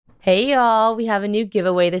Hey y'all, we have a new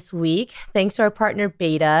giveaway this week. Thanks to our partner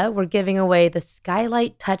Beta, we're giving away the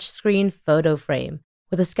Skylight touchscreen photo frame.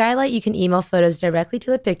 With a Skylight, you can email photos directly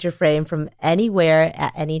to the picture frame from anywhere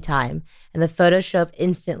at any time, and the photos show up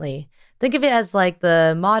instantly. Think of it as like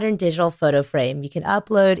the modern digital photo frame. You can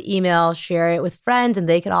upload, email, share it with friends, and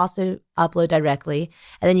they can also upload directly.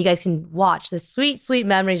 And then you guys can watch the sweet, sweet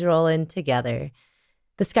memories roll in together.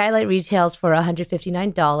 The Skylight retails for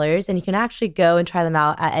 $159, and you can actually go and try them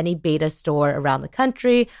out at any Beta store around the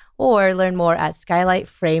country or learn more at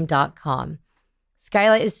skylightframe.com.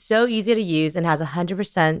 Skylight is so easy to use and has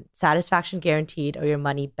 100% satisfaction guaranteed or your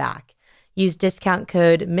money back. Use discount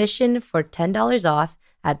code MISSION for $10 off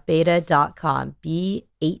at beta.com,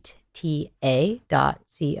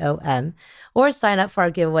 B8TA.com, or sign up for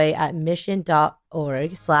our giveaway at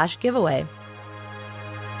mission.org/giveaway.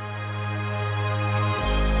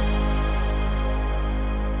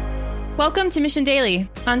 Welcome to Mission Daily.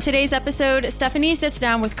 On today's episode, Stephanie sits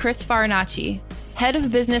down with Chris Farinacci, head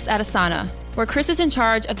of business at Asana, where Chris is in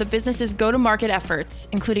charge of the business's go-to-market efforts,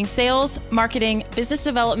 including sales, marketing, business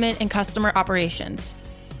development, and customer operations.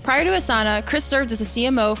 Prior to Asana, Chris served as the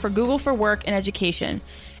CMO for Google for Work and Education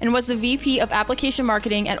and was the VP of Application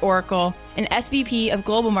Marketing at Oracle and SVP of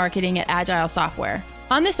Global Marketing at Agile Software.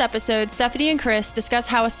 On this episode, Stephanie and Chris discuss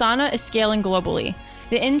how Asana is scaling globally,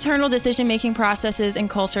 the internal decision-making processes and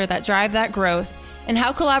culture that drive that growth, and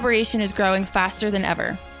how collaboration is growing faster than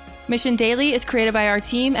ever. Mission Daily is created by our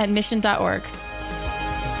team at mission.org.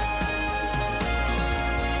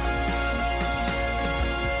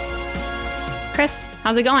 Chris,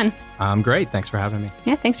 how's it going? Great. Thanks for having me.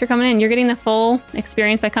 Yeah, thanks for coming in. You're getting the full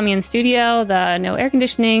experience by coming in studio, the no air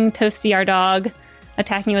conditioning, Toasty, our dog,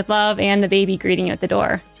 attacking you with love, and the baby greeting you at the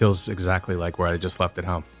door. Feels exactly like where I just left it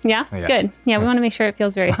home. Yeah? Good. Yeah, we want to make sure it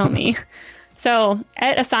feels very homey. So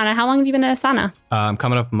at Asana, how long have you been at Asana? I'm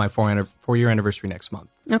coming up on my 4-year anniversary next month.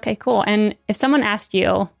 Okay, cool. And if someone asked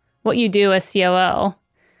you what you do as COO,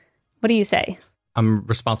 what do you say? I'm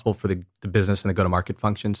responsible for the business and the go-to-market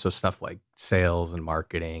functions, so stuff like sales and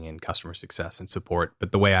marketing and customer success and support.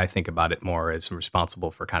 But the way I think about it more is I'm responsible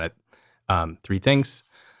for kind of three things: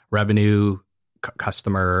 revenue,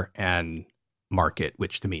 customer, and market,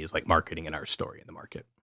 which to me is like marketing in our story in the market.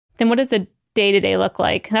 Then what does the day-to-day look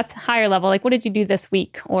like? That's higher level. Like, what did you do this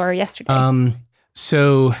week or yesterday?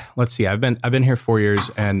 So let's see. I've been here 4 years,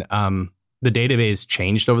 and the day-to-day has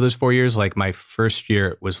changed over those 4 years. Like my first year,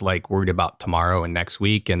 it was like worried about tomorrow and next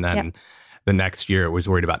week, and then the next year, it was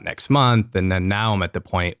worried about next month, and then now I'm at the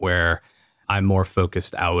point where I'm more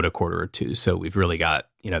focused out a quarter or two. So we've really got,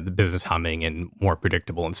 the business humming and more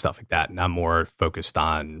predictable and stuff like that. And I'm more focused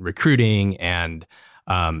on recruiting and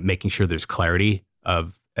making sure there's clarity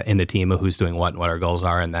in the team of who's doing what and what our goals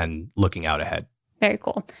are, and then looking out ahead. Very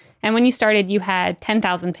cool. And when you started, you had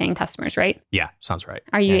 10,000 paying customers, right? Yeah, sounds right.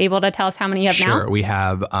 Are you able to tell us how many you have now? Sure. We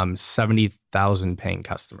have 70,000 paying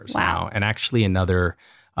customers now, and actually another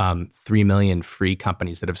 3 million free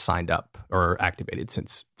companies that have signed up or activated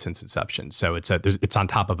since inception. So it's on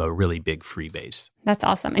top of a really big free base. That's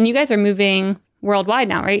awesome. And you guys are moving worldwide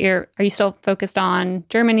now, right? Are you still focused on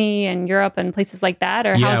Germany and Europe and places like that,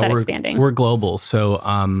 or how is that expanding? We're global. So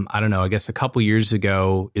I don't know. I guess a couple years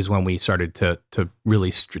ago is when we started to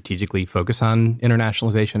really strategically focus on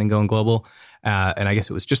internationalization and going global. And I guess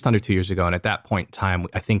it was just under 2 years ago. And at that point in time,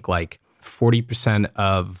 I think like 40%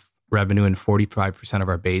 of revenue and 45% of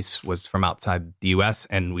our base was from outside the US,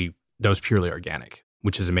 and that was purely organic,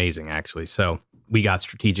 which is amazing, actually. So we got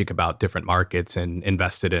strategic about different markets and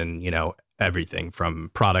invested in, everything from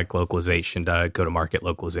product localization to go-to-market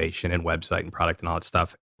localization and website and product and all that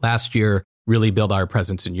stuff. Last year, really built our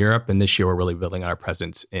presence in Europe, and this year we're really building our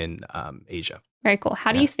presence in Asia. Very cool.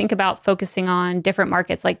 How do you think about focusing on different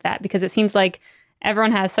markets like that? Because it seems like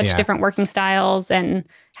everyone has such different working styles, and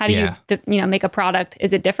how do you make a product?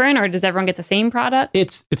 Is it different, or does everyone get the same product?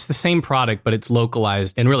 It's the same product, but it's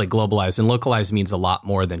localized and really globalized. And localized means a lot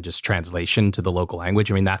more than just translation to the local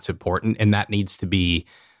language. I mean, that's important, and that needs to be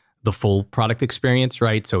the full product experience,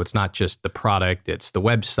 right? So it's not just the product, it's the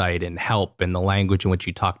website and help and the language in which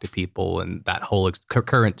you talk to people and that whole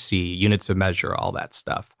currency, units of measure, all that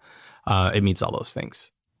stuff. It means all those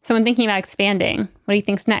things. So when thinking about expanding, what do you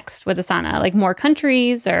think's next with Asana? Like more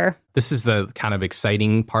countries, or? This is the kind of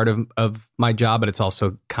exciting part of my job, but it's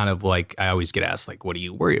also kind of like, I always get asked, like, what do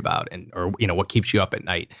you worry about? Or what keeps you up at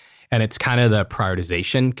night? And it's kind of the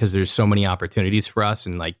prioritization, because there's so many opportunities for us,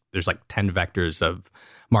 and like there's like 10 vectors of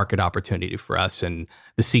market opportunity for us, and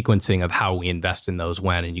the sequencing of how we invest in those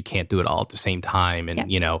when, and you can't do it all at the same time. And,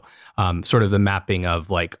 sort of the mapping of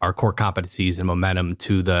like our core competencies and momentum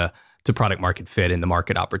to the to product market fit and the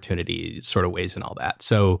market opportunity sort of ways and all that.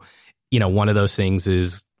 So, one of those things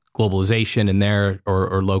is globalization in there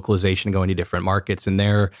or localization going to different markets in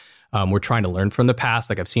there. We're trying to learn from the past.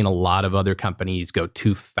 Like I've seen a lot of other companies go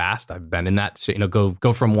too fast. I've been in that, so,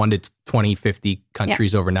 go from 1 to 20, 50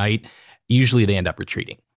 countries overnight. Usually they end up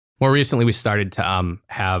retreating. More recently, we started to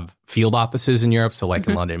have field offices in Europe. So like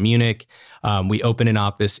in London and Munich, we opened an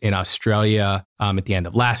office in Australia at the end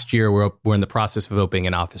of last year. We're in the process of opening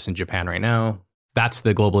an office in Japan right now. That's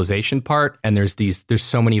the globalization part. And there's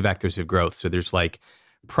so many vectors of growth. So there's like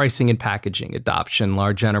pricing and packaging, adoption,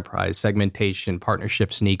 large enterprise, segmentation,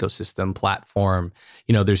 partnerships and ecosystem, platform.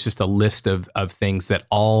 There's just a list of things that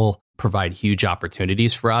all provide huge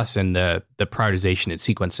opportunities for us. And the prioritization and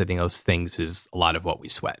sequencing those things is a lot of what we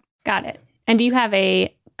sweat. Got it. And do you have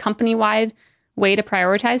a company-wide way to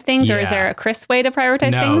prioritize things, or is there a Chris way to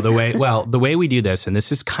prioritize things? No, the way we do this, and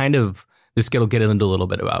this is this will get into a little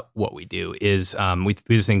bit about what we do, is we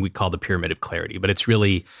do this thing we call the pyramid of clarity, but it's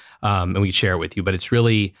really, and we share it with you, but it's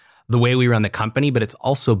really the way we run the company, but it's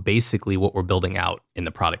also basically what we're building out in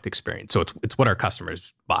the product experience. So it's what our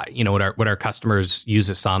customers buy. What our customers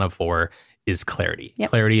use Asana for is clarity. Yep.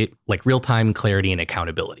 Clarity, like real-time clarity and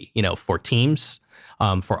accountability, for teams,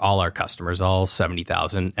 for all our customers, all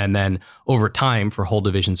 70,000. And then over time for whole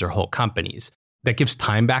divisions or whole companies. That gives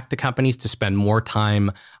time back to companies to spend more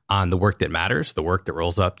time on the work that matters, the work that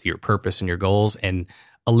rolls up to your purpose and your goals, and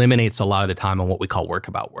eliminates a lot of the time on what we call work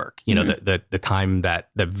about work. The time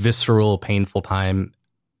the visceral, painful time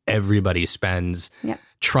everybody spends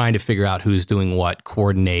trying to figure out who's doing what,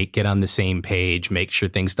 coordinate, get on the same page, make sure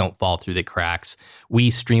things don't fall through the cracks.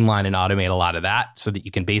 We streamline and automate a lot of that so that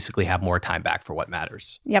you can basically have more time back for what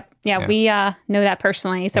matters. Yep. Yeah. We know that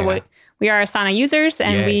personally. So we are Asana users,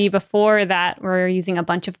 and we, before that, were using a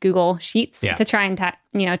bunch of Google Sheets to try and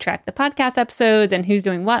track the podcast episodes and who's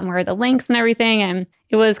doing what and where are the links and everything. And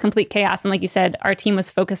it was complete chaos. And like you said, our team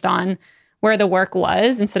was focused on where the work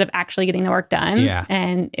was instead of actually getting the work done. Yeah.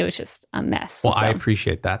 And it was just a mess. Well, I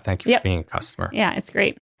appreciate that. Thank you for being a customer. Yeah, it's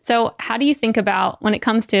great. So how do you think about, when it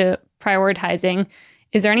comes to prioritizing,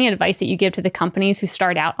 is there any advice that you give to the companies who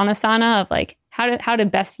start out on Asana of like how to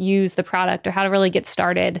best use the product, or how to really get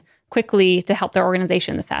started quickly to help their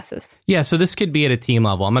organization the fastest? Yeah, so this could be at a team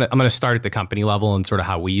level. I'm gonna start at the company level and sort of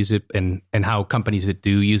how we use it and how companies that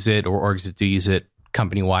do use it or orgs that do use it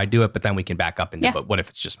company-wide do it, but then we can back up into, but what if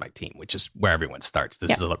it's just my team, which is where everyone starts.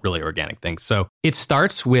 This is a really organic thing. So it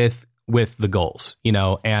starts with the goals,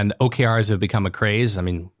 and OKRs have become a craze. I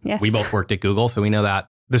mean, we both worked at Google, so we know that.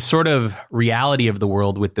 The sort of reality of the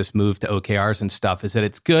world with this move to OKRs and stuff is that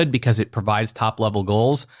it's good because it provides top-level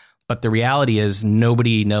goals, but the reality is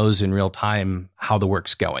nobody knows in real time how the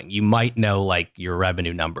work's going. You might know like your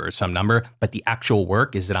revenue number or some number, but the actual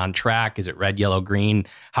work, is it on track? Is it red, yellow, green?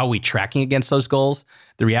 How are we tracking against those goals?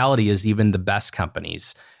 The reality is even the best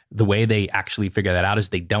companies, the way they actually figure that out is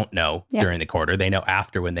they don't know during the quarter. They know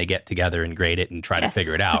after, when they get together and grade it and try to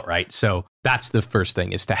figure it out, right? So that's the first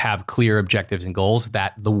thing, is to have clear objectives and goals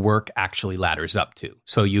that the work actually ladders up to.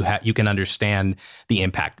 So you can understand the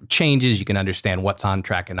impact of changes. You can understand what's on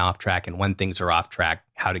track and off track, and when things are off track,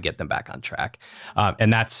 how to get them back on track.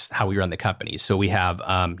 And that's how we run the company. So we have,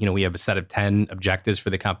 we have a set of 10 objectives for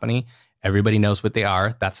the company. Everybody knows what they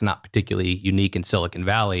are. That's not particularly unique in Silicon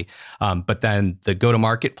Valley. But then the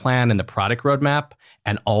go-to-market plan and the product roadmap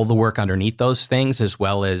and all the work underneath those things, as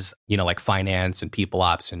well as, like finance and people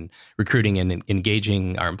ops and recruiting and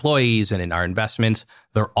engaging our employees and in our investments,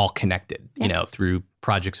 they're all connected, through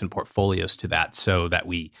projects and portfolios to that, so that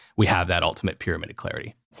we have that ultimate pyramid of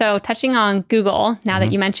clarity. So touching on Google, now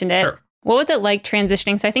that you mentioned it, what was it like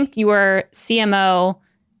transitioning? So I think you were CMO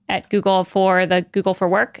at Google for the Google for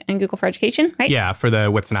Work and Google for Education, right? Yeah,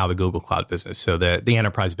 for what's now the Google Cloud business. So the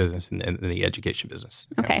enterprise business and the education business.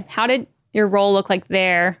 Okay. Yeah. How did your role look like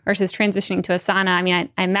there versus transitioning to Asana? I mean,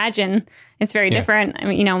 I imagine it's very different. I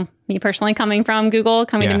mean, me personally coming from Google,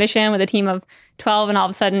 coming to Mission with a team of 12, and all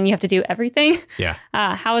of a sudden you have to do everything. Yeah.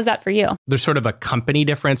 How is that for you? There's sort of a company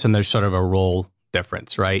difference and there's sort of a role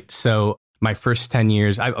difference, right? So my first 10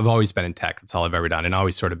 years, I've always been in tech. That's all I've ever done. And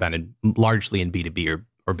always sort of been largely in B2B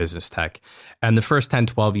or business tech. And the first 10,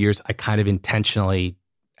 12 years, I kind of intentionally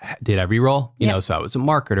did every role, so I was a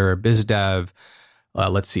marketer, a biz dev,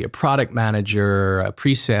 a product manager, a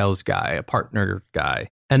pre-sales guy, a partner guy.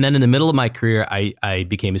 And then in the middle of my career, I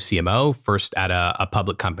became a CMO, first at a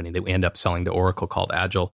public company that we ended up selling to Oracle called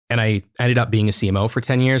Agile. And I ended up being a CMO for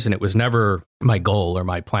 10 years, and it was never my goal or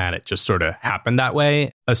my plan. It just sort of happened that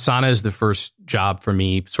way. Asana is the first job for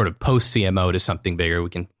me, sort of post CMO to something bigger. We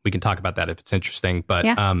can talk about that if it's interesting. But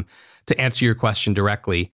to answer your question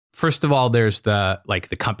directly, First of all, there's the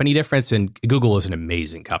company difference, and Google is an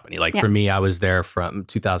amazing company. For me, I was there from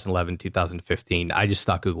 2011, 2015. I just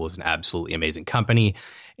thought Google was an absolutely amazing company.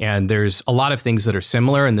 And there's a lot of things that are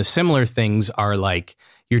similar. And the similar things are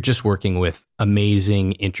you're just working with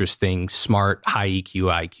amazing, interesting, smart, high EQ,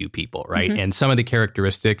 IQ people, right? Mm-hmm. And some of the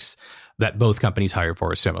characteristics that both companies hire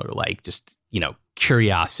for are similar,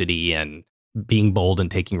 curiosity and being bold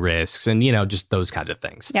and taking risks and, just those kinds of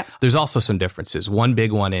things. Yep. There's also some differences. One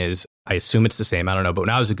big one is, I assume it's the same, I don't know, but when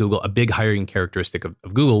I was at Google, a big hiring characteristic of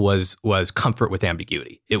Google was comfort with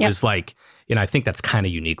ambiguity. It was I think that's kind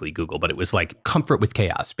of uniquely Google, but it was comfort with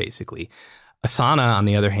chaos, basically. Asana, on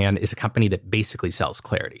the other hand, is a company that basically sells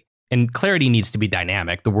clarity. And clarity needs to be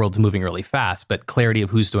dynamic. The world's moving really fast, but clarity of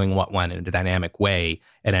who's doing what when in a dynamic way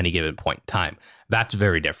at any given point in time. That's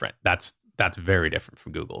very different. That's very different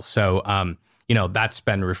from Google. So, that's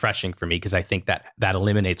been refreshing for me because I think that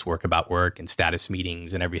eliminates work about work and status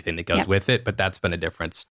meetings and everything that goes with it. But that's been a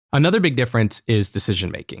difference. Another big difference is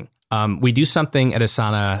decision making. We do something at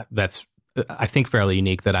Asana that's, I think, fairly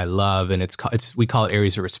unique that I love, and we call it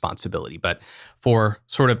areas of responsibility. But for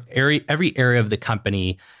sort of every area of the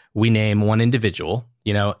company, we name one individual,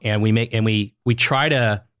 and we try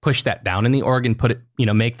to push that down in the org and put it,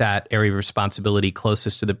 make that area of responsibility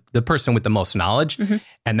closest to the person with the most knowledge. Mm-hmm.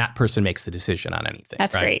 And that person makes the decision on anything.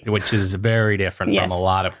 That's right? Great. Which is very different from a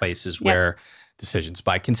lot of places where decisions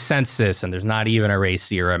by consensus and there's not even a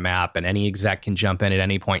RACI or a map and any exec can jump in at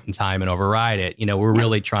any point in time and override it. We're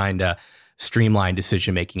really trying to streamline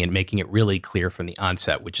decision making and making it really clear from the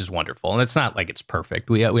onset, which is wonderful. And it's not like it's perfect.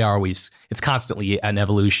 It's constantly an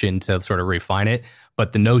evolution to sort of refine it.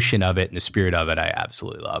 But the notion of it and the spirit of it, I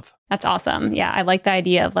absolutely love. That's awesome. Yeah, I like the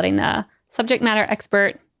idea of letting the subject matter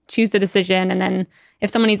expert choose the decision. And then if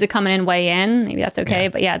someone needs to come in and weigh in, maybe that's okay. Yeah.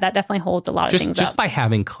 But yeah, that definitely holds a lot of things just up. By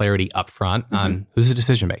having clarity up front on who's the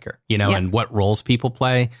decision maker, and what roles people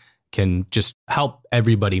play can just help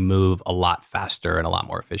everybody move a lot faster and a lot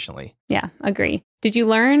more efficiently. Yeah, agree. Did you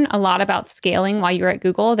learn a lot about scaling while you were at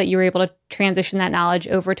Google that you were able to transition that knowledge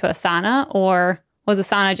over to Asana? Or was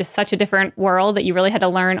Asana just such a different world that you really had to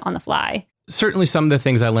learn on the fly? Certainly some of the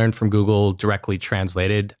things I learned from Google directly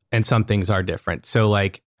translated, and some things are different. So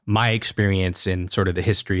my experience in sort of the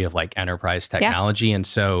history of enterprise technology. And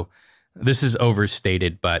so this is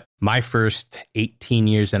overstated, but my first 18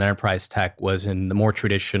 years in enterprise tech was in the more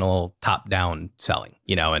traditional top-down selling,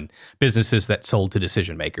 and businesses that sold to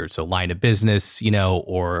decision makers. So line of business,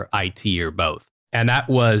 or IT or both. And there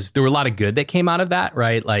were a lot of good that came out of that,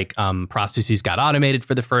 right? Processes got automated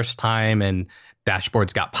for the first time and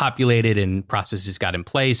dashboards got populated and processes got in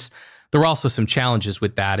place. There were also some challenges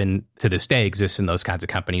with that, and to this day exists in those kinds of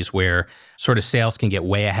companies where sort of sales can get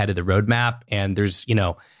way ahead of the roadmap. And there's,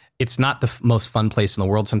 it's not the most fun place in the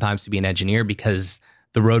world sometimes to be an engineer because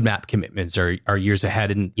the roadmap commitments are years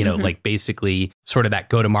ahead. And, basically sort of that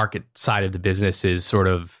go-to-market side of the business is sort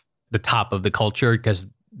of the top of the culture because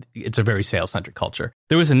it's a very sales-centric culture.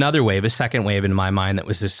 There was another wave, a second wave in my mind that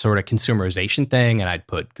was this sort of consumerization thing. And I'd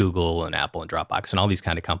put Google and Apple and Dropbox and all these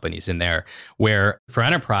kind of companies in there where for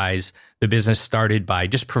enterprise, the business started by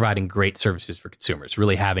just providing great services for consumers,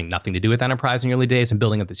 really having nothing to do with enterprise in the early days and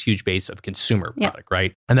building up this huge base of consumer product,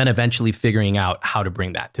 right? And then eventually figuring out how to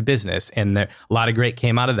bring that to business. And a lot of great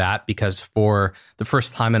came out of that because for the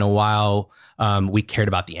first time in a while, we cared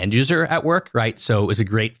about the end user at work, right? So it was a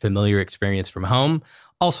great familiar experience from home.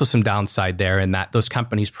 Also some downside there in that those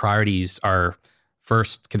companies' priorities are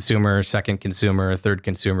first consumer, second consumer, third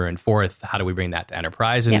consumer, and fourth, how do we bring that to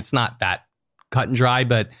enterprise? And it's not that cut and dry,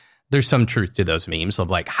 but there's some truth to those memes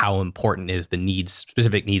of how important is the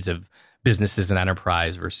specific needs of businesses and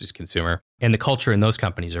enterprise versus consumer. And the culture in those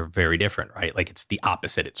companies are very different, right? It's the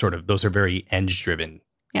opposite. It's sort of, those are very end-driven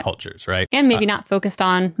cultures, right? And maybe not focused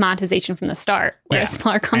on monetization from the start, where a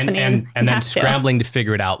smaller company and then scrambling to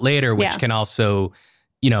figure it out later, which can also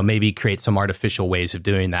maybe create some artificial ways of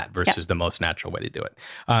doing that versus the most natural way to do it.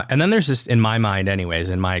 And then there's this, in my mind anyways,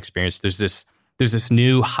 in my experience, there's this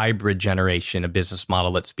new hybrid generation of business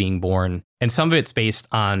model that's being born. And some of it's based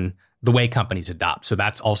on the way companies adopt. So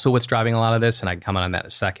that's also what's driving a lot of this. And I can comment on that in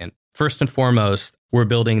a second. First and foremost, we're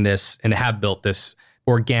building this and have built this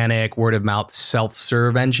organic word of mouth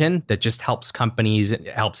self-serve engine that just helps companies, it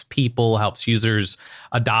helps people, helps users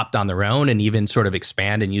adopt on their own and even sort of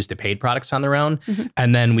expand and use the paid products on their own. Mm-hmm.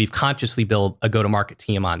 And then we've consciously built a go-to-market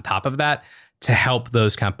team on top of that to help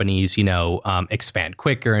those companies, expand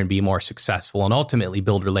quicker and be more successful and ultimately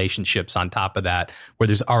build relationships on top of that where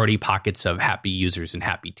there's already pockets of happy users and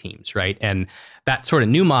happy teams, right? And that sort of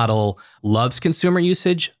new model loves consumer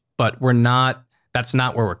usage, but that's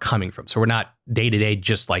not where we're coming from. So we're not day to day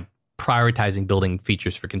just prioritizing building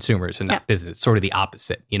features for consumers and not business. It's sort of the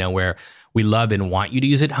opposite, where we love and want you to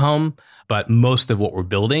use it at home, but most of what we're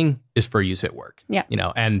building is for use at work.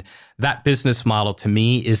 And that business model to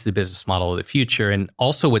me is the business model of the future. And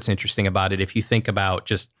also what's interesting about it, if you think about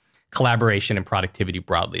just collaboration and productivity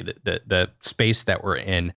broadly, the space that we're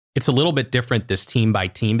in, it's a little bit different, this team by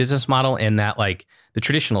team business model, in that like the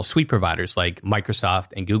traditional suite providers like Microsoft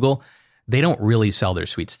and Google, they don't really sell their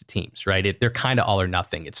suites to teams, right? They're kind of all or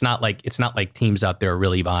nothing. It's not like teams out there are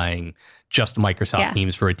really buying just Microsoft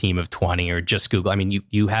Teams for a team of 20 or just Google. I mean,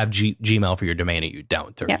 you have Gmail for your domain or you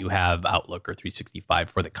don't, or you have Outlook or 365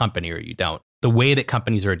 for the company or you don't. The way that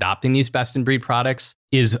companies are adopting these best in breed products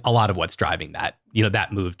is a lot of what's driving that,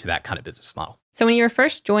 that move to that kind of business model. So when you were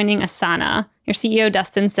first joining Asana, your CEO,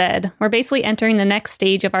 Dustin, said, "We're basically entering the next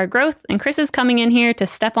stage of our growth, and Chris is coming in here to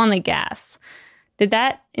step on the gas." Did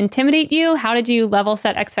that intimidate you? How did you level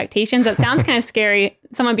set expectations? That sounds kind of scary.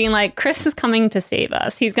 Someone being like, Chris is coming to save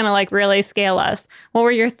us. He's going to like really scale us. What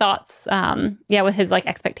were your thoughts? With his like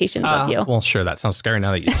expectations of you. Well, sure. That sounds scary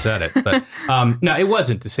now that you said it. But no, it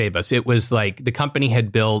wasn't to save us. It was like the company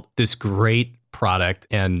had built this great product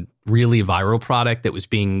and really viral product that was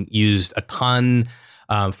being used a ton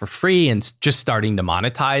for free and just starting to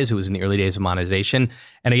monetize. It was in the early days of monetization.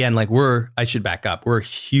 And again, like I should back up. We're a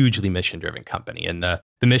hugely mission-driven company. And the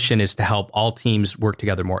mission is to help all teams work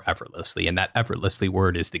together more effortlessly. And that effortlessly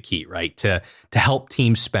word is the key, right? To help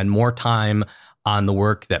teams spend more time on the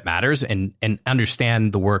work that matters and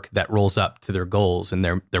understand the work that rolls up to their goals and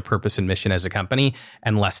their purpose and mission as a company,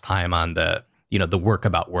 and less time on the work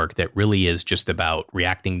about work that really is just about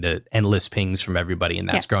reacting to endless pings from everybody, and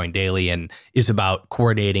that's growing daily and is about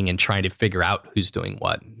coordinating and trying to figure out who's doing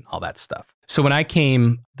what and all that stuff. So when I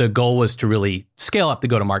came, the goal was to really scale up the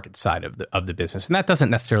go-to-market side of the business. And that doesn't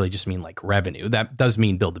necessarily just mean like revenue. That does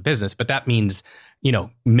mean build the business, but that means,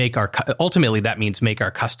 ultimately that means make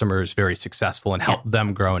our customers very successful and help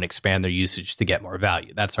them grow and expand their usage to get more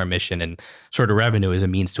value. That's our mission. And sort of revenue is a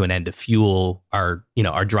means to an end to fuel our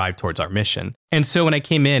drive towards our mission. And so when I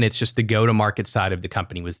came in, it's just the go-to-market side of the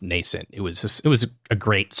company was nascent. It was a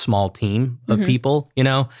great small team of people,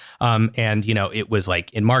 it was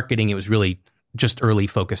like in marketing, it was really just early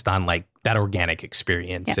focused on like that organic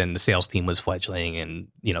experience, and the sales team was fledgling, and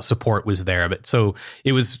support was there. But so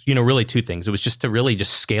it was really two things. It was just to really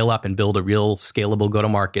just scale up and build a real scalable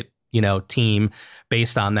go-to-market team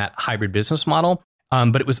based on that hybrid business model.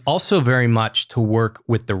 But it was also very much to work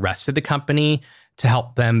with the rest of the company to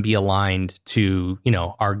help them be aligned to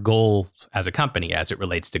our goals as a company as it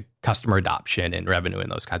relates to customer adoption and revenue and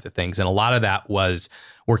those kinds of things. And a lot of that was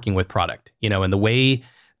working with product, and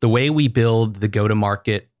the way we build the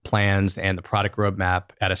go-to-market plans and the product roadmap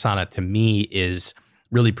at Asana, to me, is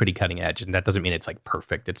really pretty cutting edge. And that doesn't mean it's like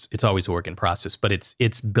perfect. It's always a work in process, but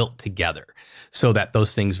it's built together so that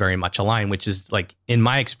those things very much align, which is like, in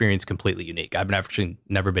my experience, completely unique. I've actually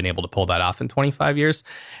never been able to pull that off in 25 years.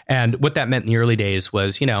 And what that meant in the early days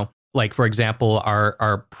was, like, for example,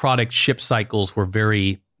 our product ship cycles were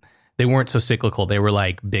they weren't so cyclical. They were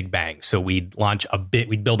like big bang. So we'd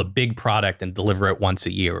build a big product and deliver it once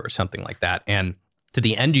a year or something like that. And to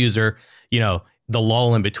the end user, the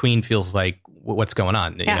lull in between feels like, what's going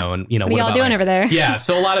on? What are y'all doing over there? Yeah.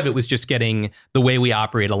 So a lot of it was just getting the way we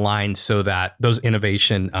operate aligned so that those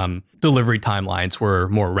innovation delivery timelines were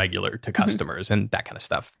more regular to customers and that kind of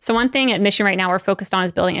stuff. So one thing at Mission right now we're focused on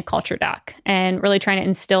is building a culture doc and really trying to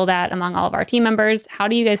instill that among all of our team members. How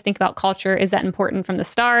do you guys think about culture? Is that important from the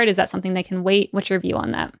start? Is that something that can wait? What's your view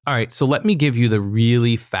on that? All right. So let me give you the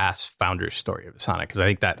really fast founder story of Asana, because I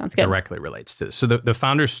think that directly relates to this. So the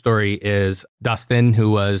founder story is Dustin, who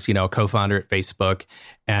was, a co-founder at Facebook,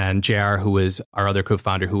 and JR, who was our other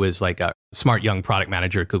co-founder, who was like a smart young product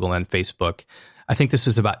manager at Google and Facebook. I think this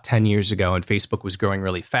was about 10 years ago, and Facebook was growing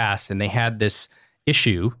really fast. And they had this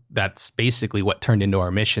issue that's basically what turned into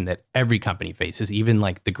our mission that every company faces, even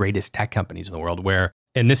like the greatest tech companies in the world, where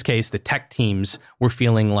in this case, the tech teams were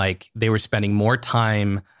feeling like they were spending more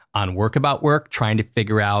time on work about work, trying to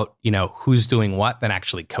figure out, who's doing what, than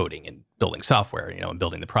actually coding and building software, and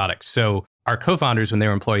building the products. So our co-founders, when they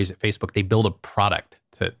were employees at Facebook, they built a product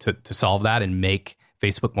to solve that and make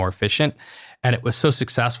Facebook more efficient. And it was so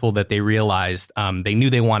successful that they realized they knew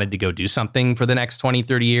they wanted to go do something for the next 20,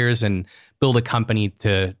 30 years and build a company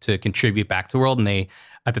to contribute back to the world. And they,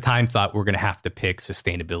 at the time, thought we're going to have to pick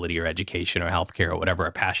sustainability or education or healthcare or whatever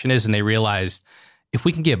our passion is. And they realized if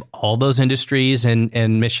we can give all those industries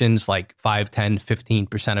and missions like 5, 10,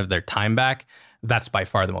 15% of their time back, that's by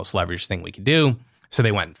far the most leveraged thing we can do. So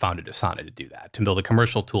they went and founded Asana to do that, to build a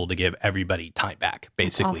commercial tool to give everybody time back,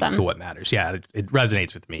 basically, to what matters. Yeah, it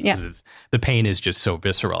resonates with me because the pain is just so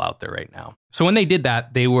visceral out there right now. So when they did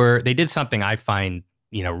that, they did something I find,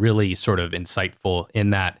 really sort of insightful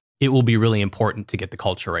in that it will be really important to get the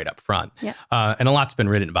culture right up front. Yeah. And a lot's been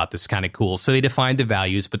written about this, kind of cool. So they defined the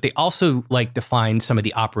values, but they also defined some of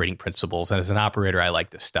the operating principles. And as an operator, I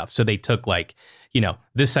like this stuff. So they took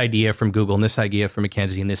this idea from Google and this idea from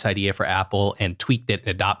McKinsey and this idea for Apple and tweaked it and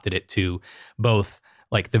adopted it to both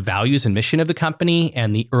the values and mission of the company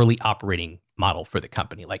and the early operating model for the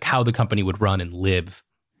company, like how the company would run and live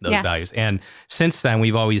those values. And since then,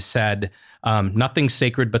 we've always said, nothing's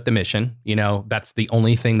sacred but the mission. That's the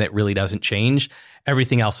only thing that really doesn't change.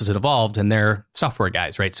 Everything else has evolved, and they're software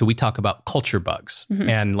guys, right? So we talk about culture bugs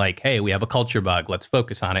and hey, we have a culture bug. Let's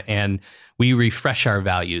focus on it. And we refresh our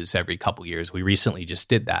values every couple years. We recently just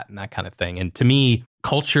did that and that kind of thing. And to me,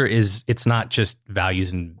 culture it's not just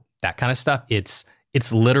values and that kind of stuff.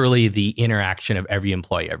 It's literally the interaction of every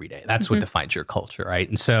employee every day. That's what defines your culture, right?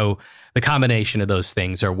 And so the combination of those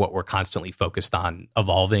things are what we're constantly focused on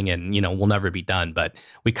evolving, and we'll never be done. But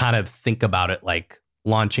we kind of think about it like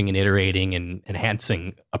launching and iterating and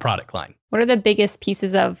enhancing a product line. What are the biggest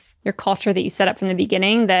pieces of your culture that you set up from the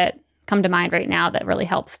beginning that come to mind right now that really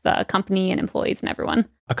helps the company and employees and everyone?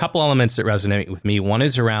 A couple elements that resonate with me. One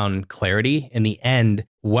is around clarity. In the end,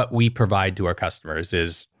 what we provide to our customers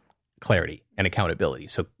is clarity and accountability.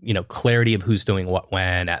 So, clarity of who's doing what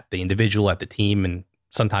when at the individual, at the team, and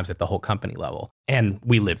sometimes at the whole company level. And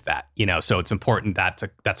we live that, so it's important that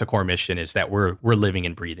that's a core mission, is that we're living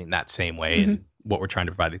and breathing that same way and what we're trying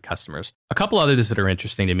to provide the customers. A couple others that are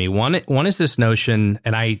interesting to me. One is this notion,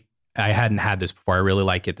 and I hadn't had this before. I really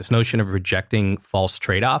like it. This notion of rejecting false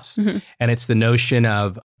trade-offs. And it's the notion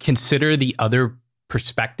of consider the other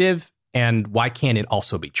perspective. And why can't it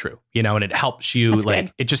also be true? And it helps you,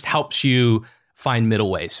 it just helps you find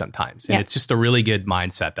middle ways sometimes. And it's just a really good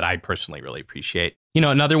mindset that I personally really appreciate.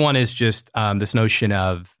 Another one is just this notion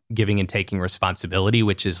of giving and taking responsibility,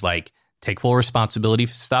 which is take full responsibility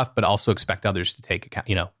for stuff, but also expect others to take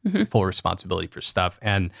account, full responsibility for stuff.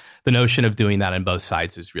 And the notion of doing that on both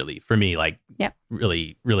sides is really, for me,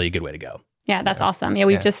 really, really a good way to go. Yeah, that's awesome. Yeah,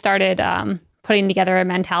 we've just started putting together a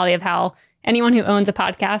mentality of how anyone who owns a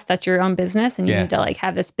podcast, that's your own business, and you need to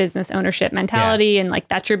have this business ownership mentality, and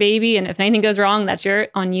that's your baby. And if anything goes wrong, that's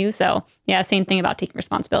on you. So same thing about taking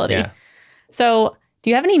responsibility. Yeah. So do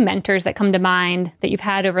you have any mentors that come to mind that you've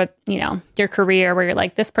had over, your career where you're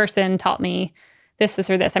this person taught me this,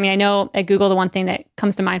 or this? I mean, I know at Google, the one thing that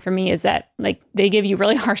comes to mind for me is that they give you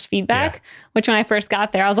really harsh feedback, which when I first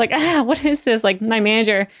got there, I was like, what is this? My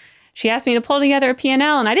manager, she asked me to pull together a P&L,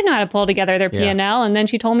 and I didn't know how to pull together their P&L. And then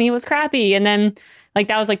she told me it was crappy. And then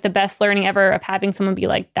that was the best learning ever, of having someone be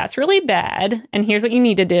that's really bad, and here's what you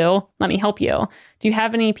need to do. Let me help you. Do you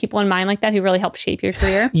have any people in mind like that who really helped shape your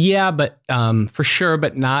career? Yeah, but for sure,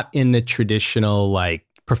 but not in the traditional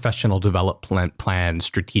professional development plan,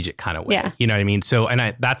 strategic kind of way. Yeah. You know what I mean? So,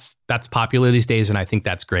 and that's popular these days, and I think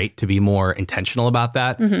that's great to be more intentional about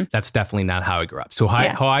that. That's definitely not how I grew up. So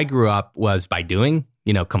how I grew up was by doing,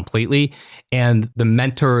 completely. And the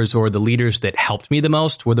mentors or the leaders that helped me the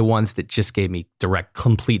most were the ones that just gave me direct,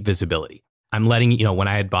 complete visibility. I'm letting, when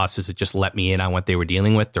I had bosses that just let me in on what they were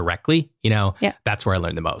dealing with directly, that's where I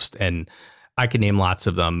learned the most. And I could name lots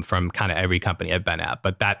of them from kind of every company I've been at,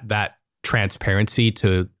 but that transparency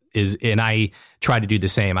and I try to do the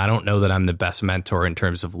same. I don't know that I'm the best mentor in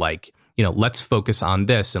terms of let's focus on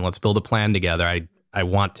this and let's build a plan together. I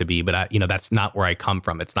want to be, but that's not where I come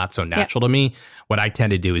from. It's not so natural to me. What I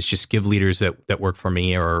tend to do is just give leaders that work for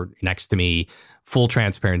me or next to me full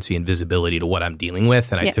transparency and visibility to what I'm dealing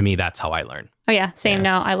with. And to me, that's how I learn. Oh yeah. Same.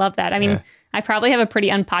 Yeah. No, I love that. I mean, I probably have a pretty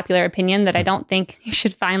unpopular opinion that I don't think you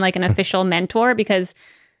should find an official mentor, because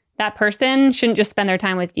that person shouldn't just spend their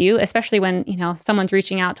time with you, especially when, someone's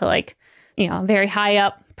reaching out to a very high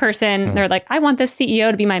up person. They're I want this CEO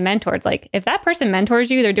to be my mentor. It's if that person mentors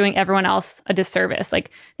you, they're doing everyone else a disservice.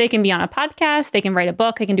 They can be on a podcast, they can write a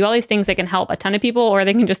book, they can do all these things that can help a ton of people, or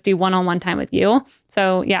they can just do one-on-one time with you.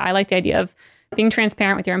 So yeah, I like the idea of being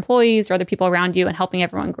transparent with your employees or other people around you and helping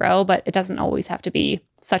everyone grow, but it doesn't always have to be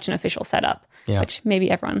such an official setup, which maybe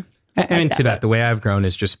everyone. And to that, the way I've grown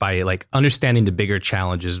is just by understanding the bigger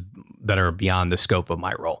challenges that are beyond the scope of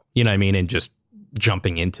my role. You know what I mean? And just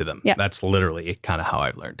jumping into them. Yeah. That's literally kind of how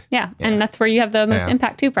I've learned. Yeah. And that's where you have the most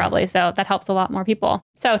impact too, probably. So that helps a lot more people.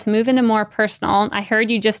 So to move into more personal, I heard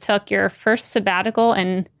you just took your first sabbatical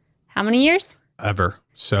in how many years? Ever.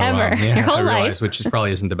 So your whole life. Which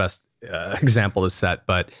probably isn't the best example to set,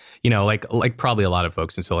 but like probably a lot of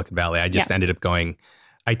folks in Silicon Valley, I just ended up going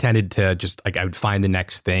I tended to just I would find the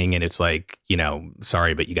next thing and it's like,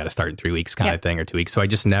 sorry, but you got to start in 3 weeks kind of thing or 2 weeks. So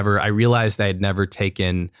I realized I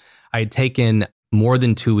had taken more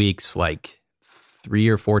than 2 weeks, like 3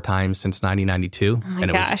 or 4 times since 1992. Oh my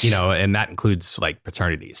and it gosh. was, and that includes like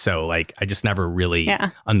paternity. So like, I just never really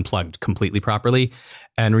unplugged completely properly.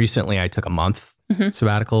 And recently I took a month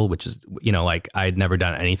sabbatical, which is, like I'd never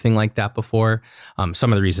done anything like that before.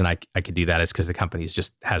 Some of the reason I could do that is because the company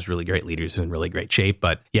just has really great leaders in really great shape.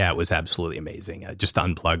 But yeah, it was absolutely amazing. Just to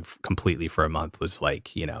unplug completely for a month was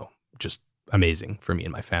like, just amazing for me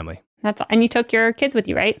and my family. And you took your kids with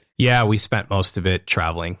you, right? Yeah, we spent most of it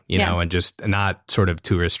traveling, and just not sort of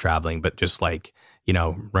tourist traveling, but just like,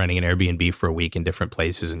 renting an Airbnb for a week in different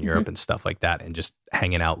places in Europe and stuff like that, and just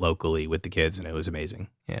hanging out locally with the kids. And it was amazing.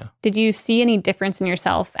 Yeah. Did you see any difference in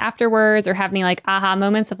yourself afterwards or have any like aha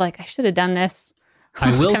moments of like, I should have done this?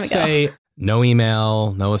 I will say no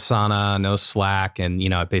email, no Asana, no Slack. And,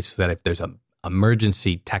 basically said if there's an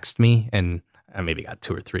emergency, text me. And I maybe got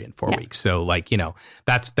 2 or 3 in 4 weeks. So like,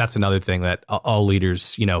 that's another thing that all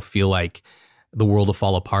leaders, feel like the world will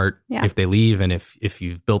fall apart if they leave. And if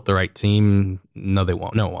you've built the right team, no, they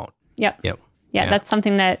won't. No, it won't. Yep. Yeah, that's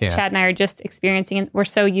something that Chad and I are just experiencing. And we're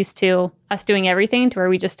so used to us doing everything to where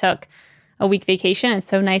we just took a week vacation. It's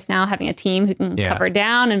so nice now having a team who can cover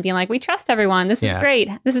down and being like, we trust everyone. This is great.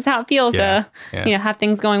 This is how it feels to, have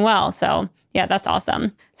things going well. So yeah, that's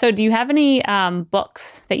awesome. So do you have any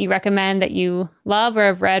books that you recommend that you love or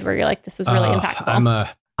have read where you're like, this was really impactful?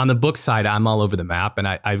 On the book side, I'm all over the map. And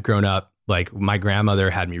I've grown up, like my grandmother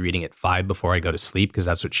had me reading at 5 before I go to sleep because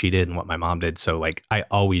that's what she did and what my mom did. So like I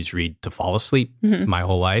always read to fall asleep my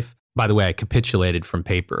whole life. By the way, I capitulated from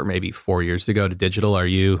paper maybe 4 years ago to digital. Are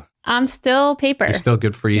you? I'm still paper. You're still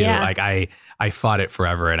good for you. Yeah. Like I fought it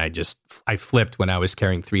forever and I flipped when I was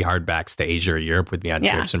carrying 3 hardbacks to Asia or Europe with me on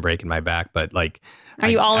trips and breaking my back. But like, are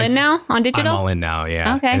you all in now on digital? I'm all in now.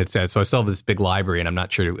 Yeah. Okay. And so I still have this big library and I'm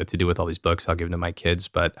not sure what to do with all these books. I'll give them to my kids,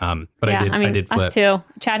 but I did flip. Us too.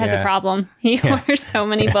 Chad has a problem. He orders so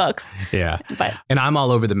many books. And I'm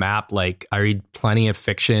all over the map. Like I read plenty of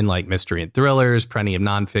fiction, like mystery and thrillers, plenty of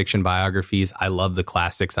nonfiction biographies. I love the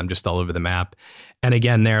classics. I'm just all over the map. And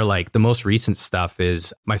again, they're like the most recent stuff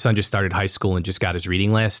is my son just started high school and just got his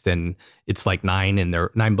reading list and it's like 9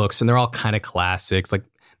 books and they're all kind of classics, like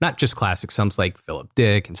not just classics, some's like Philip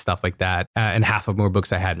Dick and stuff like that. And half of more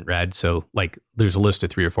books I hadn't read. So like there's a list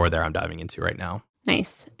of 3 or 4 there I'm diving into right now.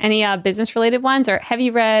 Nice. Any business related ones or have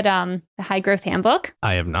you read the High Growth Handbook?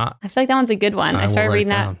 I have not. I feel like that one's a good one. I started reading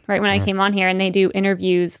that right when I came on here and they do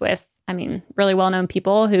interviews with, really well-known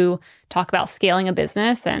people who talk about scaling a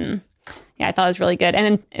business and yeah, I thought it was really good.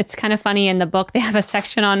 And it's kind of funny in the book, they have a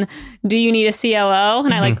section on, do you need a COO?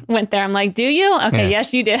 And I went there. I'm like, do you? Okay,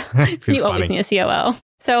 yes, you do. You always need a COO.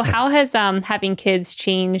 So how has having kids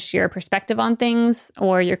changed your perspective on things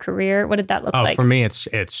or your career? What did that look like? For me,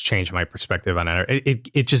 it's changed my perspective on it.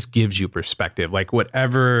 It just gives you perspective. Like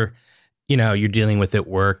whatever, you're dealing with at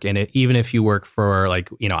work. And even if you work for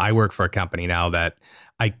I work for a company now that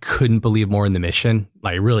I couldn't believe more in the mission.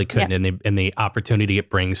 I really couldn't. And the opportunity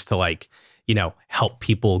it brings to help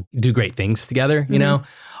people do great things together,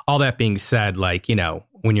 all that being said,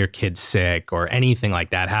 when your kid's sick or anything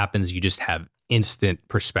like that happens, you just have instant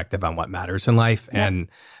perspective on what matters in life. Yeah. And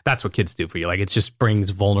that's what kids do for you. Like it just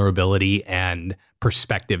brings vulnerability and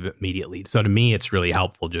perspective immediately. So to me, it's really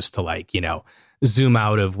helpful just to zoom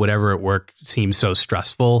out of whatever at work seems so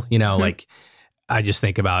stressful, like I just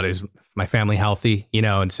think about is my family healthy,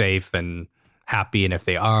 and safe and happy. And if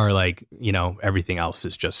they are everything else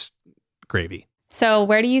is just gravy. So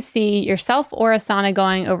where do you see yourself or Asana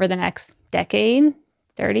going over the next decade,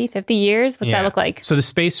 30, 50 years? What's that look like? So the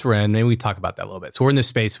space we're in, maybe we talk about that a little bit. So we're in this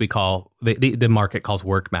space we call, the market calls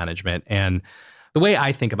work management. And the way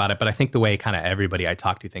I think about it, but I think the way kind of everybody I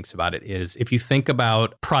talk to thinks about it is if you think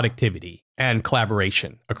about productivity and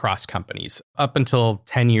collaboration across companies, up until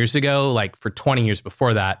 10 years ago, like for 20 years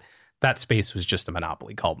before that, that space was just a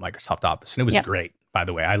monopoly called Microsoft Office. And it was great, by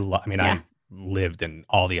the way. I lived in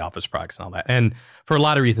all the Office products and all that. And for a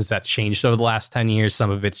lot of reasons, that's changed over the last 10 years. Some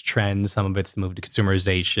of it's trends, some of it's the move to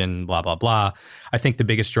consumerization, blah, blah, blah. I think the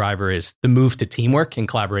biggest driver is the move to teamwork and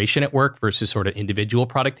collaboration at work versus sort of individual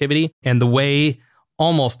productivity. And the way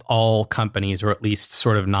almost all companies, or at least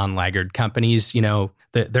sort of non-laggard companies,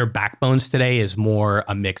 their backbones today is more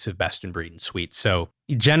a mix of best in breed and suite. So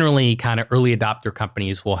generally kind of early adopter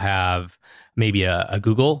companies will have maybe a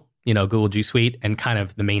Google, Google G Suite, and kind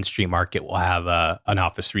of the mainstream market will have an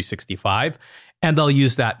Office 365. And they'll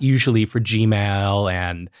use that usually for Gmail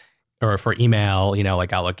and or for email,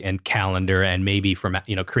 like Outlook and Calendar, and maybe from,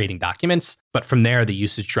 creating documents. But from there, the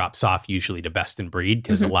usage drops off usually to best in breed,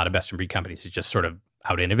 because a lot of best in breed companies is just sort of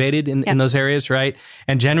out innovated in those areas, right?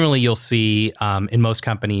 And generally, you'll see in most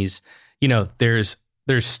companies, there's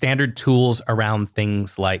standard tools around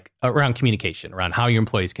things like around communication, around how your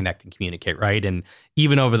employees connect and communicate, right? And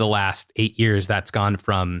even over the last 8 years, that's gone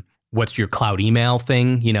from what's your cloud email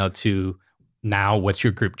thing, to now what's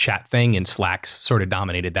your group chat thing, and Slack's sort of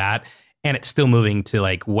dominated that. And it's still moving to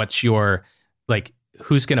like, what's your, like,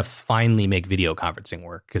 who's going to finally make video conferencing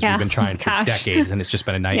work? Because we've been trying for decades and it's just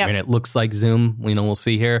been a nightmare. And it looks like Zoom, we'll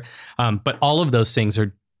see here. But all of those things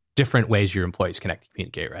are different ways your employees connect and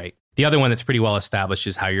communicate, right? The other one that's pretty well established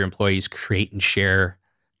is how your employees create and share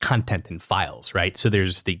content and files, right? So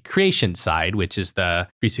there's the creation side, which is the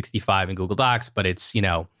 365 and Google Docs, but it's,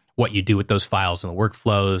 what you do with those files and the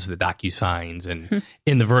workflows, the DocuSigns, and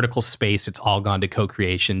in the vertical space, it's all gone to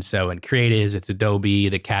co-creation. So in creatives, it's Adobe,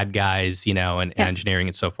 the CAD guys, and engineering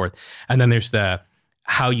and so forth. And then there's the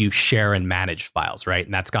how you share and manage files, right?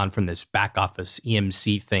 And that's gone from this back office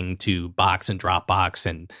EMC thing to Box and Dropbox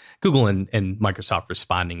and Google and Microsoft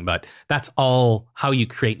responding. But that's all how you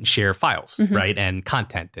create and share files, right? And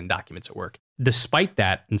content and documents at work. Despite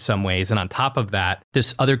that, in some ways, and on top of that,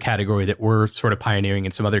 this other category that we're sort of pioneering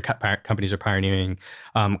and some other companies are pioneering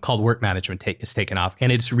called work management is taken off.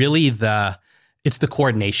 And it's really the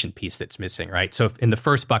coordination piece that's missing, right? So in the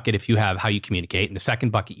first bucket, if you have how you communicate, in the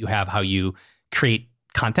second bucket, you have how you create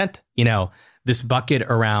content, this bucket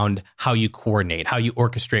around how you coordinate, how you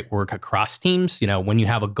orchestrate work across teams, when you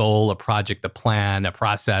have a goal, a project, a plan, a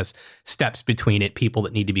process, steps between it, people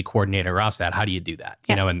that need to be coordinated around that, how do you do that?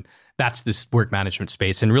 And that's this work management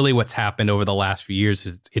space. And really what's happened over the last few years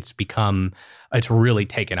is it's really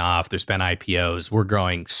taken off. There's been IPOs. We're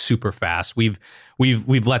growing super fast. We've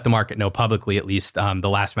let the market know publicly, at least the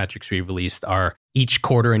last metrics we released are each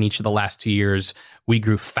quarter in each of the last 2 years, we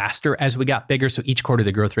grew faster as we got bigger. So each quarter,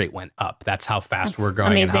 the growth rate went up. That's how fast we're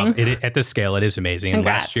growing. Amazing. And at this scale, it is amazing.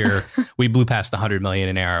 Congrats. And last year, we blew past 100 million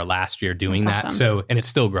in ARR last year doing that. Awesome. So, and it's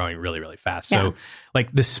still growing really, really fast. So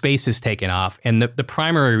like the space is taken off. And the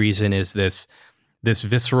primary reason is this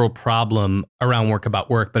visceral problem around work about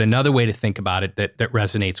work. But another way to think about it that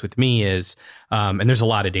resonates with me is, and there's a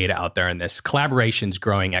lot of data out there in this, collaboration's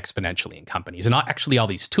growing exponentially in companies. And actually all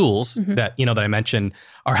these tools that I mentioned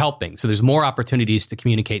are helping. So there's more opportunities to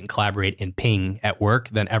communicate and collaborate and ping at work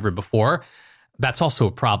than ever before. That's also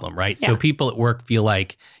a problem, right? Yeah. So people at work feel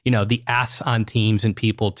like, the ask on teams and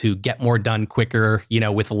people to get more done quicker,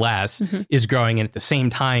 with less is growing. And at the same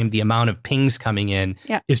time, the amount of pings coming in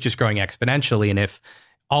is just growing exponentially. And if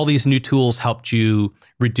all these new tools helped you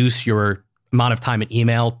reduce your amount of time in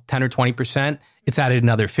email 10 or 20%, it's added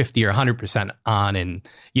another 50 or 100% on in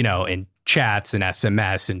chats and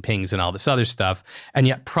SMS and pings and all this other stuff. And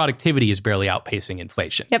yet productivity is barely outpacing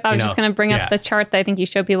inflation. Yep. I was just going to bring up the chart that I think you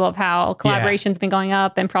showed people of how collaboration's been going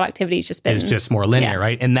up and productivity's just been... It's just more linear,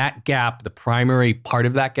 right? And that gap, the primary part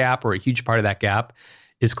of that gap or a huge part of that gap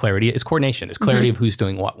is clarity, is coordination, is clarity of who's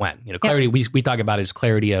doing what when. Clarity, we talk about it as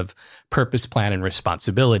clarity of purpose, plan, and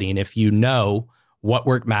responsibility. And if you know what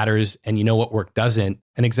work matters and what work doesn't.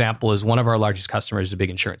 An example is one of our largest customers is a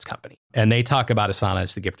big insurance company. And they talk about Asana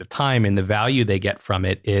as the gift of time. And the value they get from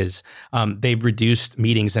it is they've reduced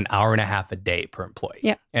meetings an hour and a half a day per employee.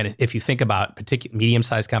 Yep. And if you think about particular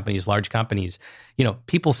medium-sized companies, large companies,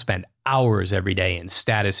 people spend hours every day in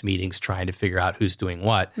status meetings trying to figure out who's doing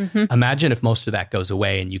what. Imagine if most of that goes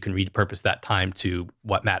away and you can repurpose that time to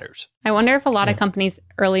what matters. I wonder if a lot of companies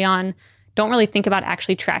early on don't really think about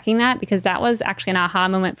actually tracking that, because that was actually an aha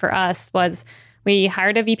moment for us. Was we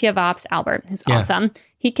hired a VP of Ops, Albert, who's awesome.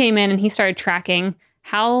 He came in and he started tracking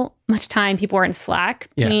how much time people were in Slack,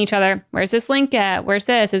 pinging each other. Where's this link at? Where's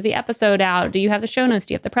this? Is the episode out? Do you have the show notes?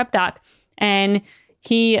 Do you have the prep doc? And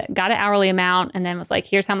he got an hourly amount and then was like,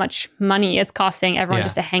 here's how much money it's costing everyone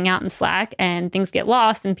just to hang out in Slack, and things get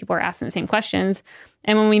lost and people are asking the same questions.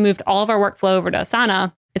 And when we moved all of our workflow over to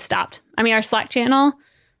Asana, it stopped. I mean, our Slack channel,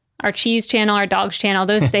 our cheese channel, our dogs channel,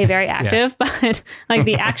 those stay very active, but like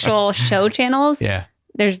the actual show channels,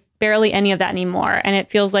 there's barely any of that anymore. And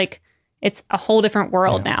it feels like it's a whole different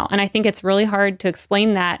world now. And I think it's really hard to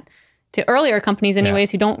explain that to earlier companies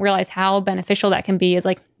anyways, who don't realize how beneficial that can be, is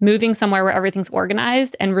like moving somewhere where everything's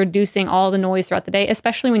organized and reducing all the noise throughout the day,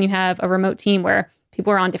 especially when you have a remote team where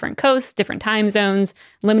people are on different coasts, different time zones,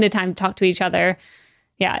 limited time to talk to each other.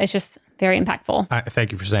 Yeah, it's just very impactful.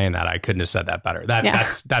 Thank you for saying that. I couldn't have said that better.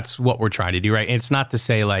 That's what we're trying to do, right? And it's not to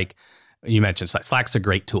say like you mentioned Slack. Slack's a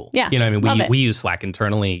great tool. Yeah, we use Slack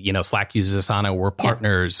internally. Slack uses Asana. We're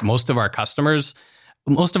partners. Most of our customers,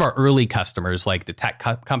 most of our early customers, like the tech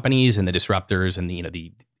companies and the disruptors and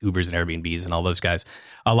the Ubers and Airbnbs and all those guys,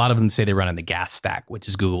 a lot of them say they run on the gas stack, which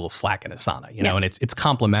is Google, Slack, and Asana, and it's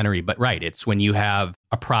complementary, but right. It's when you have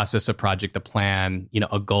a process, a project, a plan,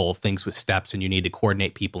 a goal, things with steps, and you need to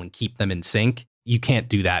coordinate people and keep them in sync. You can't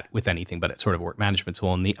do that with anything but a sort of work management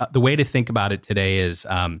tool. And the way to think about it today is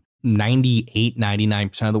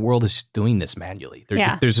 99% of the world is doing this manually.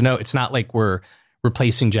 It's not like we're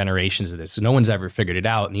replacing generations of this. So no one's ever figured it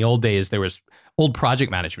out. In the old days, there was old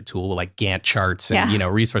project management tool like Gantt charts and,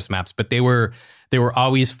 resource maps, but they were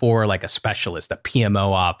always for like a specialist, a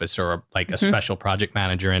PMO office or like a special project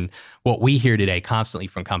manager. And what we hear today constantly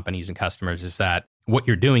from companies and customers is that what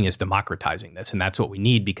you're doing is democratizing this. And that's what we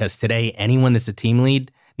need, because today, anyone that's a team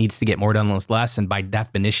lead needs to get more done with less, and by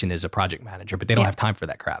definition is a project manager, but they don't have time for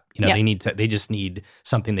that crap. They just need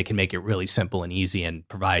something that can make it really simple and easy and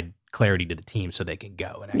provide clarity to the team so they can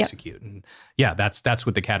go and execute. And that's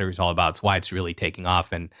what the category is all about. It's why it's really taking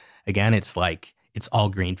off. And again, it's all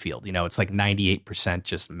greenfield, it's like 98%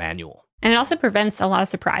 just manual. And it also prevents a lot of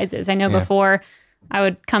surprises. I know before I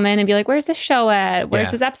would come in and be like, where's this show at?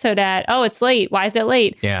 Where's this episode at? Oh, it's late. Why is it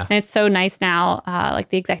late? Yeah. And it's so nice now, like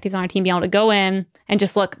the executives on our team being able to go in and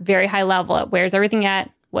just look very high level at where's everything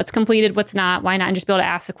at, what's completed, what's not, why not, and just be able to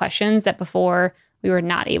ask the questions that before we were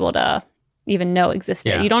not able to even know existed.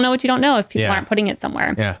 Yeah. You don't know what you don't know if people aren't putting it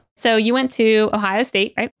somewhere. Yeah. So you went to Ohio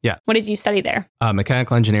State, right? Yeah. What did you study there?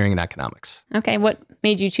 Mechanical engineering and economics. Okay. What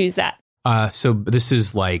made you choose that? So this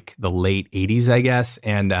is like the late 80s, I guess.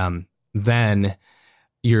 And then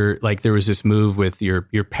there was this move with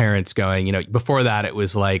your parents going, before that it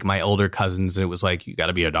was like my older cousins, it was like, you got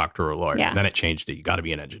to be a doctor or a lawyer. Yeah. And then it changed to you got to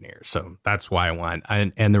be an engineer. So that's why I went.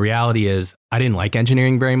 And the reality is I didn't like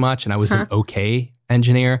engineering very much, and I was an okay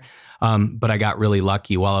engineer. But I got really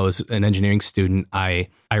lucky. While I was an engineering student, I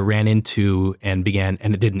ran into and did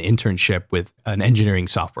an internship with an engineering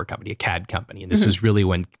software company, a CAD company. And this was really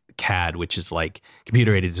when CAD, which is like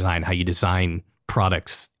computer aided design, how you design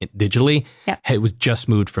products digitally, it was just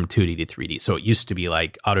moved from 2D to 3D. So it used to be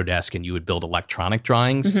like Autodesk and you would build electronic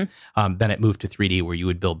drawings. Then it moved to 3D where you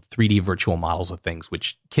would build 3D virtual models of things,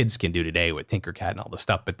 which kids can do today with Tinkercad and all this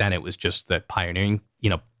stuff. But then it was just the pioneering,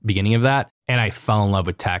 beginning of that. And I fell in love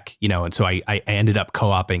with tech, and so I ended up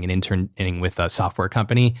co-oping and interning with a software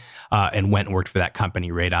company and went and worked for that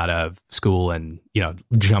company right out of school and,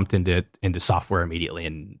 jumped into software immediately.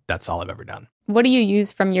 And that's all I've ever done. What do you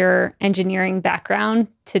use from your engineering background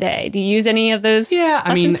today? Do you use any of those? Yeah,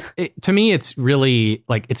 lessons? I mean, to me, it's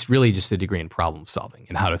really just a degree in problem solving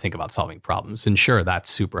and how to think about solving problems. And sure, that's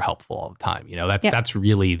super helpful all the time. That's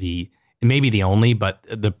really maybe the only, but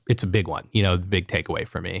it's a big one, the big takeaway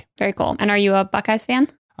for me. Very cool. And are you a Buckeyes fan?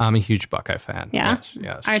 I'm a huge Buckeye fan. Yeah.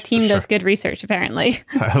 Yes. Our team does good research, apparently.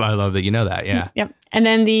 I love that you know that. Yeah. Yep. And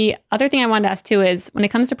then the other thing I wanted to ask too is when it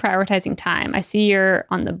comes to prioritizing time, I see you're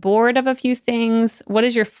on the board of a few things. What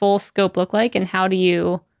does your full scope look like, and how do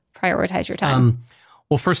you prioritize your time?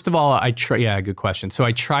 Well, first of all, good question. So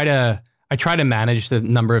I try to manage the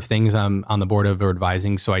number of things I'm on the board of or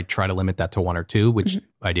advising. So I try to limit that to one or two, which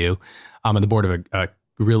I do. I'm on the board of a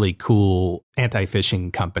really cool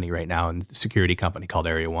anti-phishing company right now, and security company called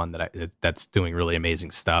Area One that's doing really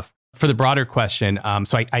amazing stuff. For the broader question,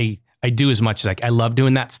 so I do as much as I love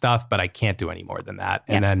doing that stuff, but I can't do any more than that.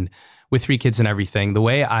 And then with 3 kids and everything, the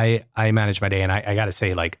way I manage my day, and I got to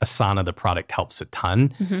say, like Asana, the product helps a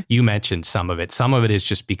ton. You mentioned some of it. Some of it is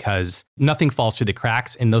just because nothing falls through the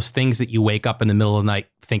cracks, and those things that you wake up in the middle of the night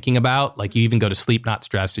thinking about, like you even go to sleep not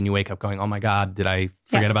stressed, and you wake up going, oh my God, did I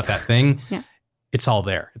forget about that thing? It's all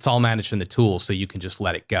there. It's all managed in the tool, so you can just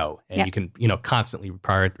let it go, and you can, constantly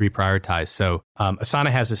reprioritize. So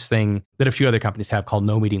Asana has this thing that a few other companies have called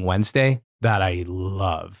No Meeting Wednesday that I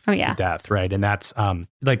love to death, right? And that's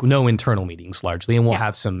like no internal meetings largely, and we'll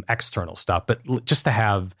have some external stuff, but just to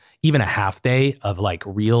have even a half day of like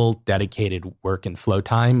real dedicated work and flow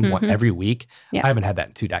time every week, I haven't had that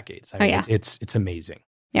in 2 decades. I mean, it's amazing.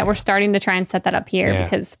 Yeah, we're starting to try and set that up here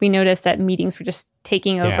because we noticed that meetings were just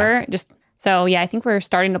taking over. So I think we're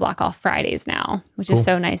starting to block off Fridays now, which is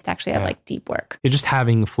so nice to actually have like deep work. You're just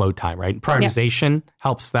having flow time, right? Prioritization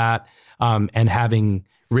helps that. And having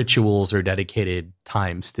rituals or dedicated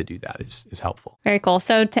times to do that is helpful. Very cool.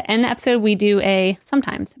 So to end the episode, we do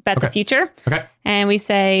sometimes bet the future. Okay. And we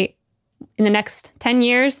say in the next 10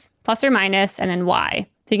 years, plus or minus, and then why.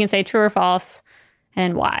 So you can say true or false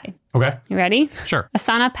and why. Okay. You ready? Sure.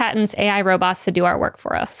 Asana patents AI robots to do our work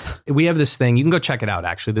for us. We have this thing. You can go check it out,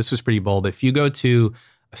 actually. This was pretty bold. If you go to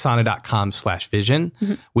asana.com/vision,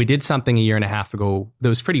 we did something a year and a half ago that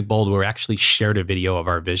was pretty bold where we actually shared a video of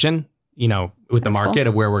our vision. with the market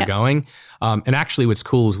of where we're Yep. going. And actually what's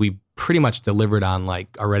cool is we pretty much delivered on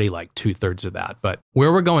already 2/3 of that. But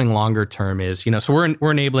where we're going longer term is, so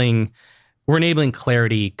we're enabling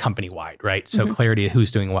clarity company-wide, right? So clarity of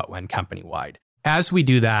who's doing what when company-wide. As we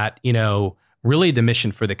do that, really the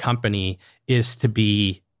mission for the company is to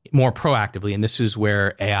be more proactively, and this is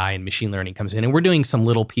where AI and machine learning comes in. And we're doing some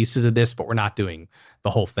little pieces of this, but we're not doing the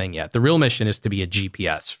whole thing yet. The real mission is to be a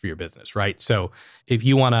GPS for your business, right? So if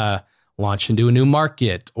you want to launch into a new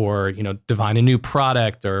market or, define a new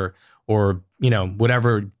product or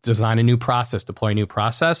whatever, design a new process, deploy a new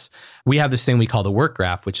process, we have this thing we call the work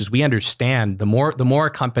graph, which is we understand the more a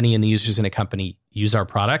company and the users in a company use our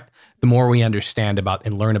product, the more we understand about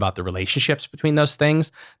and learn about the relationships between those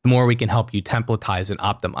things, the more we can help you templatize and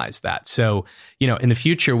optimize that. So, in the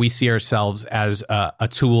future, we see ourselves as a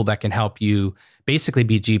tool that can help you basically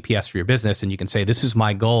be GPS for your business. And you can say, this is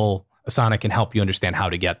my goal. Asana can help you understand how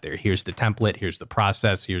to get there. Here's the template. Here's the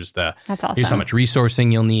process. That's awesome. Here's how much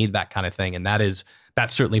resourcing you'll need, that kind of thing. And that's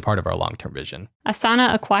certainly part of our long-term vision.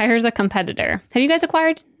 Asana acquires a competitor. Have you guys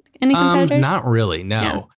acquired any competitors? Not really, no.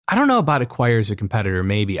 Yeah. I don't know about acquires a competitor,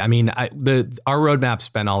 maybe. I mean, our roadmap's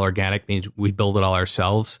been all organic, means we build it all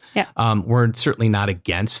ourselves. Yeah. We're certainly not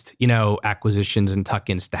against, acquisitions and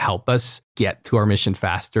tuck-ins to help us get to our mission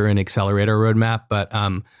faster and accelerate our roadmap. But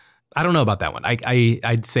I don't know about that one.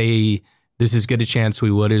 I'd say there's as good a chance we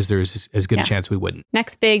would as there's as good a chance we wouldn't.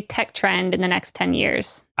 Next big tech trend in the next 10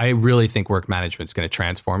 years. I really think work management is going to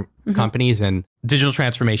transform companies, and digital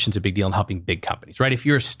transformation is a big deal in helping big companies, right? If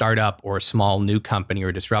you're a startup or a small new company or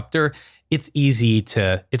a disruptor, it's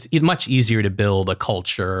much easier to build a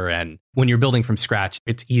culture. And when you're building from scratch,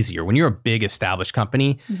 it's easier. When you're a big established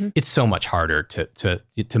company, it's so much harder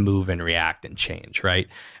to move and react and change, right?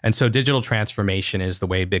 And so digital transformation is the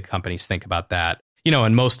way big companies think about that.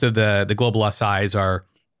 And most of the global SIs are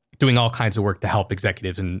doing all kinds of work to help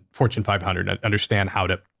executives in Fortune 500 understand how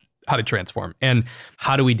to transform, and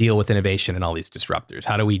how do we deal with innovation and all these disruptors?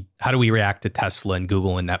 How do we react to Tesla and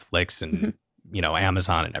Google and Netflix and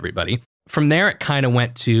Amazon and everybody? From there, it kind of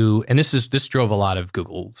went to, and this drove a lot of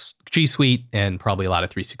Google's G Suite and probably a lot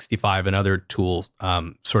of 365 and other tools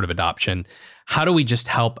sort of adoption. How do we just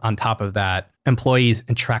help on top of that employees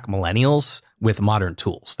and track millennials with modern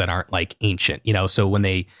tools that aren't ancient? So when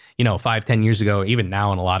they, 5-10 years ago, even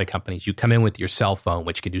now in a lot of companies, you come in with your cell phone,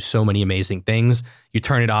 which can do so many amazing things. You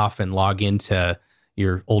turn it off and log into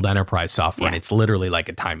your old enterprise software, and it's literally like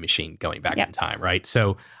a time machine going back in time, right?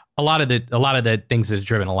 So a lot of the things that has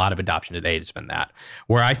driven a lot of adoption today has been that.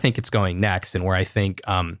 Where I think it's going next, and where I think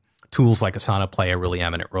tools like Asana play a really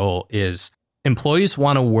eminent role, is employees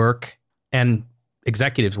want to work, and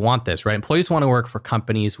executives want this, right? Employees want to work for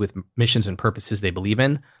companies with missions and purposes they believe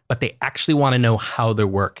in, but they actually want to know how their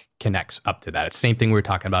work connects up to that. It's the same thing we were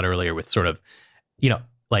talking about earlier with sort of,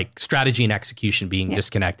 strategy and execution being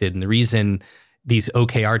disconnected. And the reason these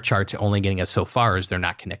OKR charts are only getting us so far is they're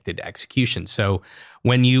not connected to execution. So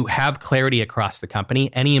when you have clarity across the company,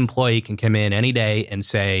 any employee can come in any day and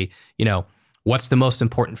say, what's the most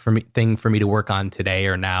important thing for me to work on today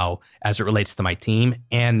or now as it relates to my team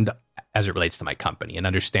and as it relates to my company, and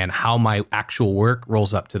understand how my actual work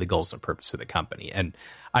rolls up to the goals and purpose of the company. And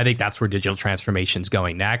I think that's where digital transformation is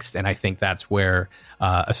going next. And I think that's where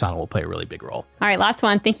Asana will play a really big role. All right, last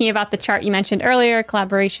one. Thinking about the chart you mentioned earlier,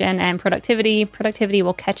 collaboration and productivity. Productivity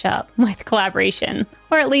will catch up with collaboration,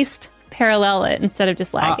 or at least parallel it instead of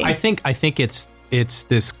just lagging. I think it's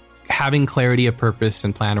this having clarity of purpose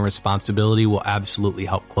and plan and responsibility will absolutely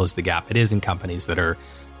help close the gap. It is in companies that are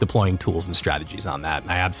deploying tools and strategies on that.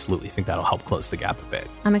 And I absolutely think that'll help close the gap a bit.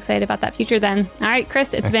 I'm excited about that future then. All right,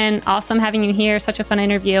 Chris, it's been awesome having you here. Such a fun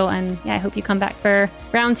interview. And I hope you come back for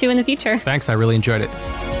round 2 in the future. Thanks. I really enjoyed it.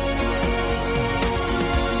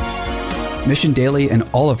 Mission Daily and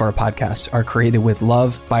all of our podcasts are created with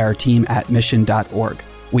love by our team at mission.org.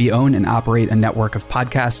 We own and operate a network of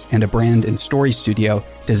podcasts and a brand and story studio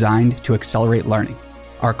designed to accelerate learning.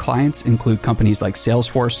 Our clients include companies like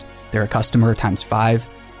Salesforce, they're a customer times 5,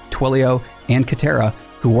 Twilio, and Katera,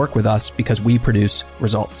 who work with us because we produce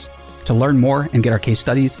results. To learn more and get our case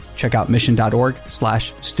studies, check out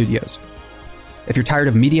mission.org/studios. If you're tired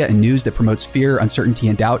of media and news that promotes fear, uncertainty,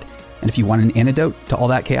 and doubt, and if you want an antidote to all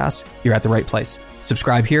that chaos, you're at the right place.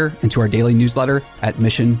 Subscribe here and to our daily newsletter at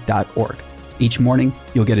mission.org. Each morning,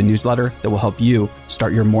 you'll get a newsletter that will help you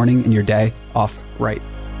start your morning and your day off right.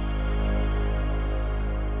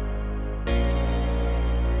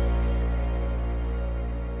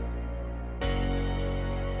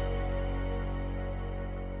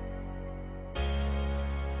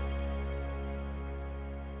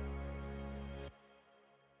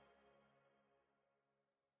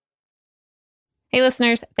 Hey,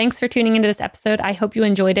 listeners, thanks for tuning into this episode. I hope you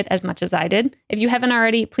enjoyed it as much as I did. If you haven't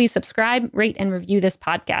already, please subscribe, rate, and review this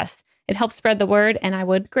podcast. It helps spread the word, and I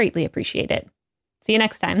would greatly appreciate it. See you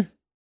next time.